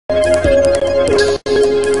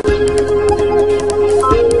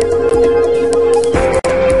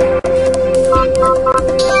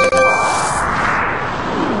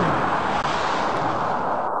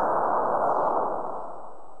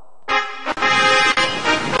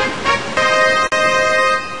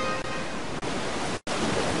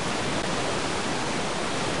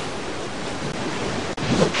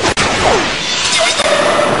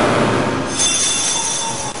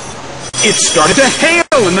It started to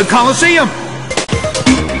hail in the Colosseum.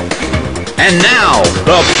 And now,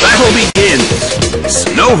 the battle begins.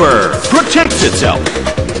 Snover protects itself.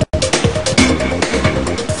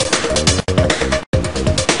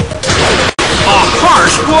 A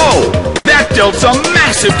harsh blow. That dealt some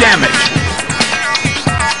massive damage.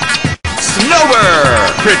 Snover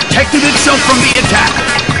protected itself from the attack.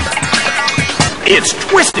 It's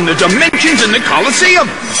twisting the dimensions in the Colosseum.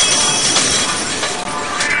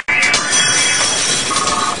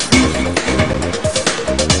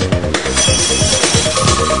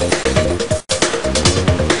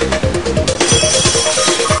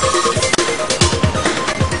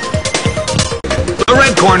 The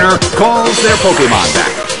red corner calls their Pokemon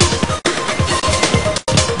back.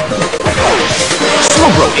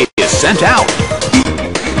 Snover is sent out.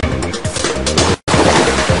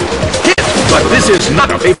 Hit, but this is not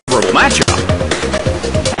a favorable matchup.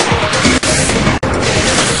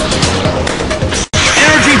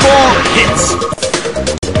 Energy ball hits.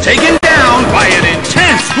 Taken down by an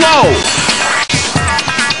intense blow.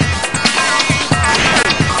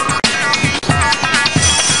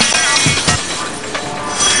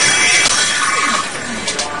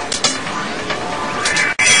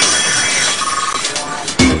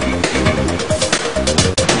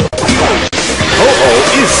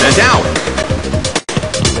 Is sent out.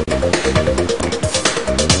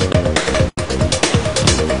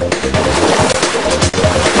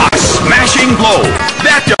 A smashing blow.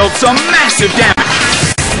 That dealt some massive damage.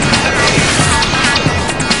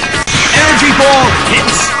 Energy ball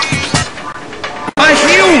hits. A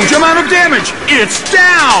huge amount of damage. It's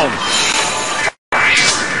down.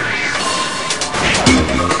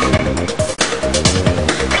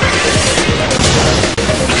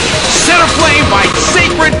 Flame by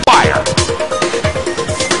sacred fire.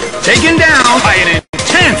 Taken down by an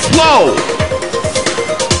intense blow.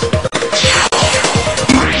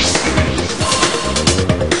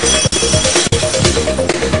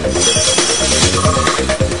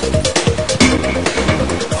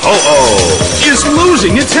 Ho-Oh is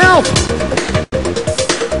losing its health.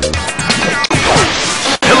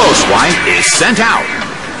 Pillow is sent out.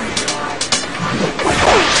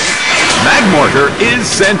 Magmortar is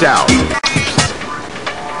sent out.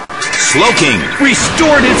 Slowking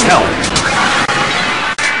restored its health.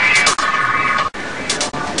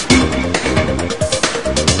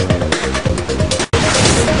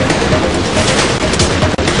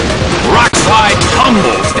 Rockslide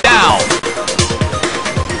tumbles down.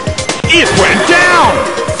 It went down.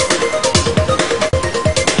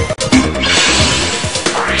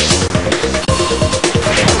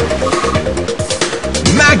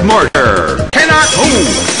 Magmortar cannot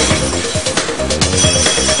move.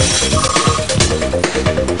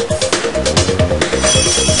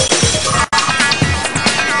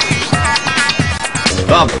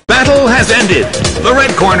 The battle has ended. The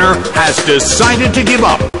red corner has decided to give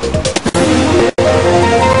up.